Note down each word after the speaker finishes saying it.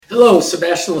Hello,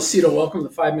 Sebastian Lucido. Welcome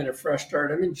to 5-Minute Fresh Start.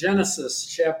 I'm in Genesis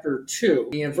chapter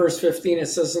 2. In verse 15, it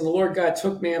says, "And the Lord God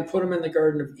took man, put him in the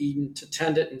Garden of Eden to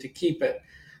tend it and to keep it.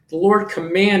 The Lord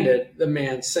commanded the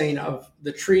man, saying, Of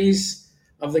the trees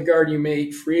of the garden you may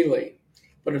eat freely,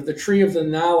 but of the tree of the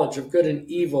knowledge of good and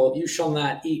evil you shall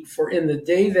not eat. For in the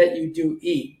day that you do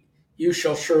eat, you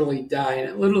shall surely die." And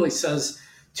it literally says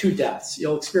two deaths.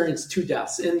 You'll experience two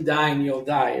deaths. In dying, you'll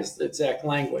die is the exact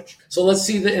language. So let's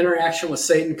see the interaction with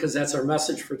Satan, because that's our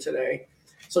message for today.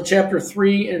 So chapter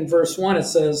 3 and verse 1, it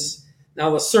says,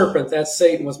 "Now the serpent," that's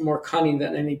Satan, "was more cunning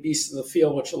than any beast of the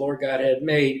field which the Lord God had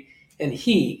made. And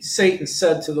he," Satan,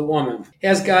 "said to the woman,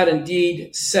 Has God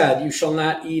indeed said, You shall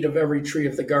not eat of every tree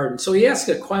of the garden?" So he asked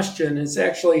a question. It's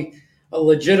actually a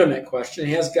legitimate question.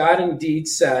 Has God indeed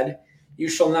said, You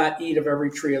shall not eat of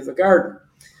every tree of the garden?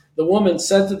 The woman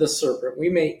said to the serpent, "We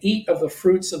may eat of the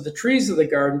fruits of the trees of the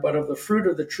garden, but of the fruit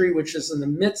of the tree which is in the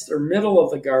midst or middle of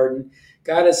the garden,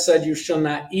 God has said, You shall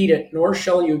not eat it, nor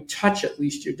shall you touch it,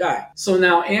 lest you die." So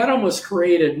now Adam was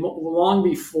created long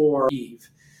before Eve.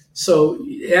 So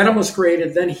Adam was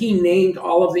created, then he named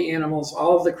all of the animals,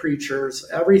 all of the creatures,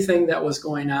 everything that was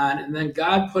going on, and then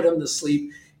God put him to sleep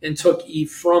and took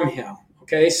Eve from him.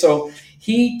 Okay, so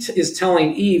he is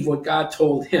telling Eve what God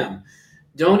told him.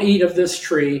 Don't eat of this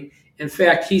tree. In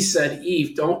fact, he said,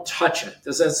 Eve, don't touch it.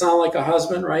 Does that sound like a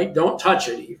husband, right? Don't touch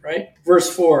it, Eve, right? Verse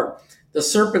 4, "The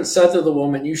serpent said to the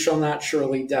woman, You shall not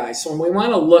surely die." So when we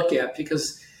want to look at,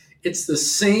 because it's the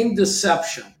same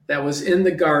deception that was in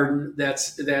the garden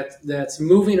that's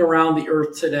moving around the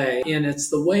earth today, and it's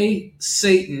the way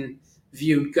Satan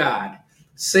viewed God.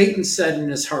 Satan said in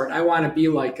his heart, I want to be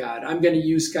like God. I'm going to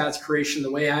use God's creation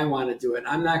the way I want to do it.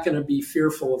 I'm not going to be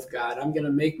fearful of God. I'm going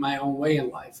to make my own way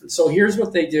in life. And so here's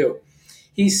what they do.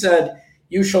 He said,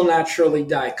 You shall not surely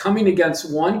die, coming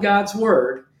against one, God's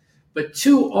word, but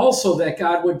two, also that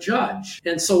God would judge.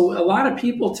 And so a lot of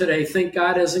people today think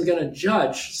God isn't going to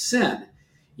judge sin.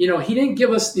 You know, he didn't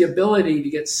give us the ability to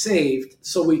get saved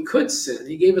so we could sin.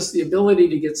 He gave us the ability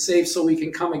to get saved so we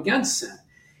can come against sin.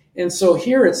 And so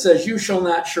here it says, You shall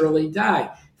not surely die.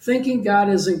 Thinking God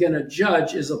isn't going to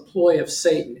judge is a ploy of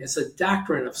Satan. It's a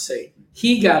doctrine of Satan.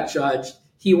 He got judged.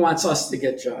 He wants us to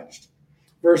get judged.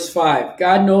 Verse 5,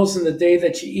 "God knows in the day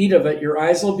that you eat of it, your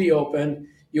eyes will be open.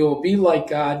 You will be like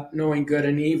God, knowing good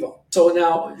and evil." So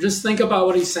now just think about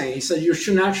what he's saying. He said, You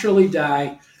shall not surely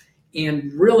die.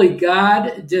 And really,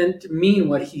 God didn't mean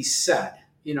what he said.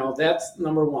 You know, that's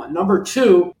number one. Number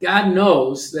two, God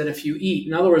knows that if you eat,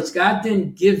 in other words, God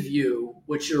didn't give you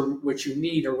what you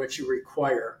need or what you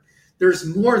require. There's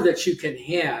more that you can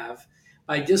have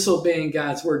by disobeying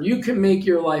God's word. You can make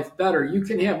your life better. You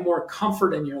can have more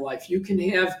comfort in your life. You can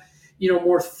have,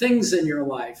 more things in your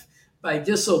life by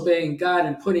disobeying God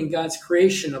and putting God's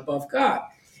creation above God.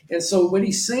 And so what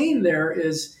he's saying there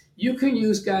is you can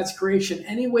use God's creation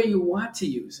any way you want to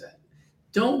use it.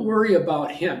 Don't worry about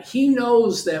him. He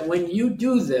knows that when you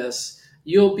do this,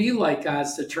 you'll be like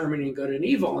God's determining good and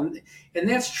evil. And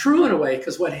that's true in a way,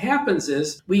 because what happens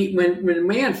is when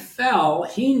man fell,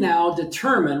 he now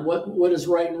determined what is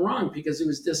right and wrong because he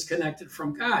was disconnected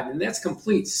from God. And that's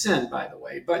complete sin, by the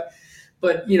way. But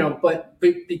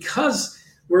because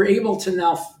we're able to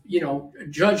now,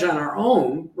 judge on our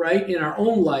own, right, in our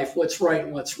own life, what's right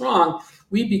and what's wrong,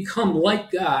 we become like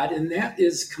God, and that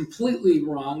is completely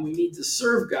wrong. We need to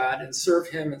serve God and serve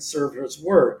him and serve his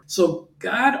word. So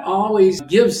God always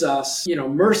gives us,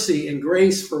 mercy and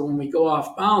grace for when we go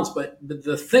off bounds, but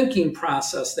the thinking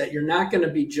process that you're not going to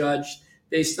be judged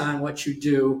based on what you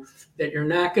do, that you're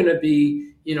not going to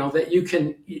be, that you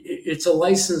can, it's a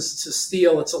license to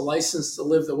steal, it's a license to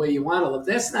live the way you want to live.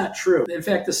 That's not true. In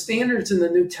fact, the standards in the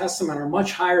New Testament are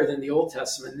much higher than the Old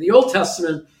Testament. In the Old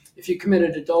Testament, if you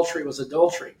committed adultery, it was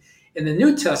adultery. In the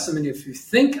New Testament, if you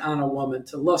think on a woman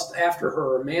to lust after her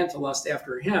or a man to lust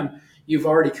after him, you've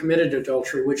already committed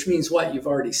adultery, which means what? You've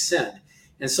already sinned.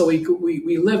 And so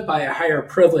we live by a higher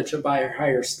privilege and by a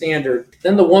higher standard.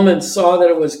 Then the woman saw that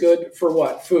it was good for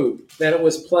what? Food. That it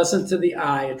was pleasant to the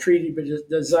eye, a treat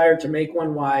desired to make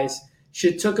one wise.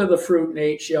 She took of the fruit and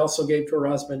ate. She also gave to her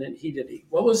husband, and he did eat.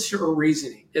 What was her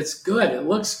reasoning? It's good. It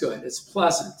looks good. It's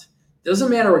pleasant.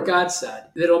 Doesn't matter what God said.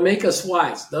 It'll make us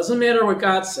wise. Doesn't matter what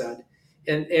God said.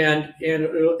 And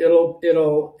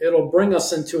it'll bring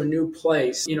us into a new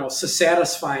place,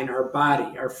 satisfying our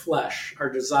body, our flesh, our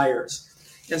desires.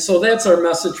 And so that's our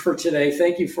message for today.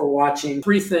 Thank you for watching.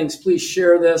 3 things. Please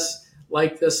share this,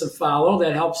 like this, and follow.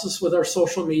 That helps us with our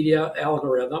social media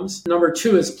algorithms. Number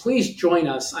 2 is please join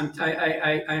us.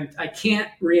 I can't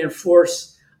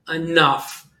reinforce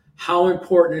enough how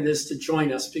important it is to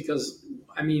join us, because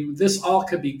I mean, this all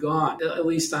could be gone, at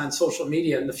least on social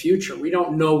media in the future. We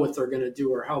don't know what they're going to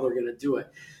do or how they're going to do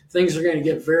it. Things are going to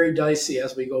get very dicey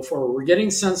as we go forward. We're getting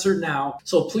censored now,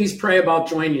 so please pray about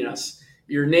joining us.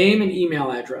 Your name and email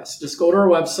address. Just go to our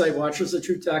website,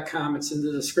 watchersoftruth.com. It's in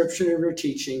the description of your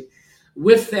teaching.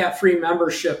 With that free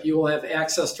membership, you will have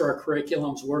access to our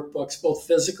curriculums, workbooks, both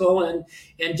physical and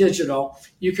digital.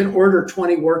 You can order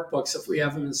 20 workbooks if we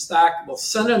have them in stock. We'll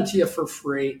send them to you for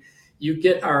free. You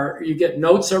get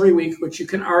notes every week, which you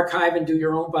can archive and do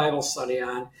your own Bible study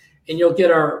on. And you'll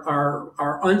get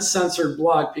our uncensored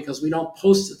blog because we don't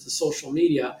post it to social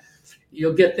media.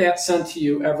 You'll get that sent to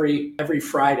you every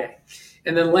Friday.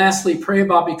 And then lastly, pray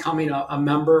about becoming a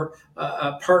member,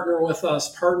 partnering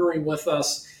with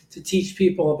us to teach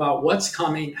people about what's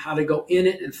coming, how to go in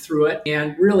it and through it,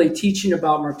 and really teaching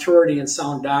about maturity and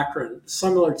sound doctrine,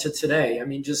 similar to today. I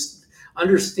mean, just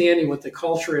understanding what the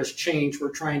culture has changed. We're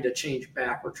trying to change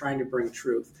back. We're trying to bring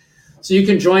truth. So you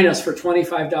can join us for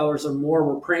 $25 or more.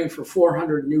 We're praying for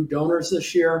 400 new donors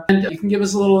this year. And you can give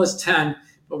as little as 10,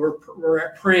 but we're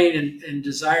praying and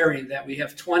desiring that we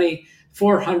have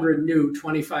 400 new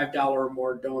 $25 or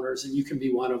more donors, and you can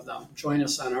be one of them. Join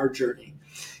us on our journey.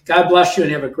 God bless you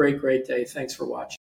and have a great, great day. Thanks for watching.